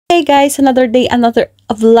Hey guys, another day, another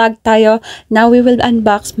vlog tayo. Now we will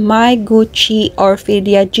unbox my Gucci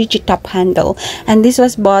ORPHIDIA GG top handle. And this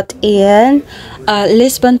was bought in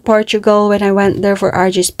Lisbon, Portugal when I went there for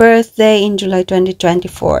RG's birthday in July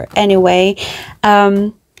 2024. Anyway,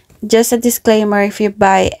 just a disclaimer, if you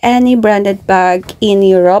buy any branded bag in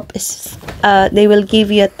Europe, they will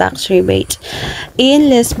give you a tax rebate. In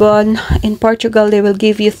Lisbon, in Portugal, they will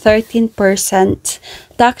give you 13%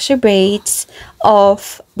 tax rebates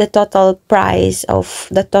of the total price of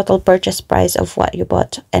the total purchase price of what you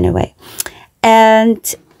bought anyway. And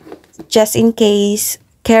just in case,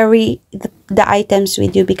 carry the items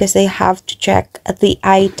with you because they have to check the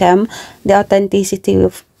item, the authenticity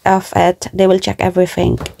of it. They will check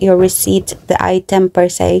everything, your receipt, the item per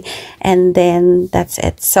se, and then that's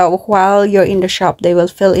it. So while you're in the shop, they will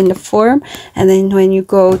fill in the form, and then when you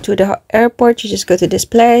go to the airport, you just go to this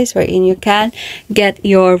place wherein you can get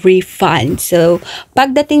your refund. So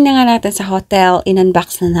pagdating na nga natin sa hotel,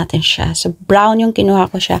 in-unbox na natin siya. So brown yung kinuha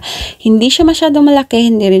ko siya. Hindi siya masyadong malaki,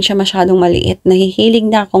 hindi rin siya masyadong maliit. Nahihilig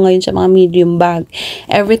na ako ngayon sa mga medium bag.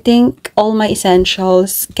 Everything, all my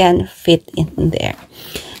essentials can fit in there.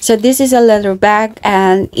 So this is a leather bag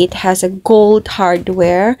and it has a gold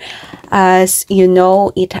hardware. As you know,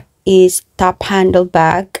 it is top handle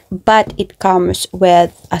bag, but it comes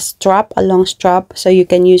with a strap, a long strap, so you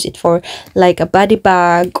can use it for like a body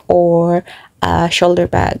bag or a shoulder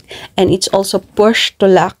bag. And it's also push to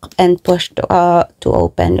lock and push to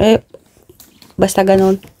open. Basta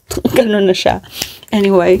ganun. Ganun na siya.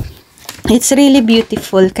 Anyway, it's really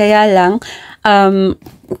beautiful. Kaya lang,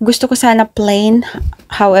 gusto ko sana plain.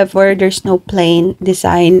 However, there's no plain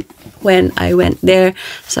design when I went there,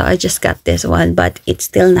 so I just got this one, but it's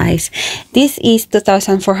still nice. This is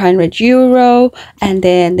 2,400 euro, and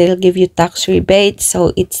then they'll give you tax rebate,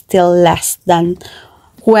 so it's still less than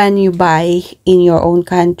when you buy in your own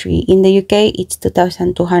country. In the UK, it's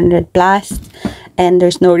 2,200 plus, and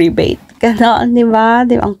there's no rebate. Ganon, diba?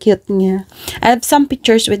 Diba? Ang cute niya. I have some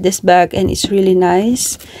pictures with this bag, and it's really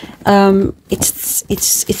nice.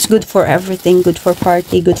 It's good for everything. Good for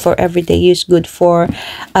party. Good for everyday use. Good for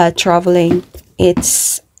traveling.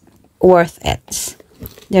 It's worth it.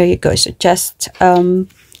 There you go. So just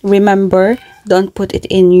remember, don't put it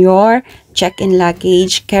in your check-in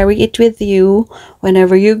luggage. Carry it with you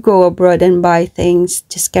whenever you go abroad and buy things.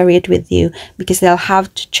 Just carry it with you because they'll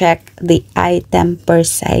have to check the item per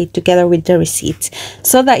se together with the receipts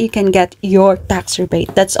so that you can get your tax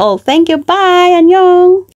rebate. That's all. Thank you. Bye. Annyeong.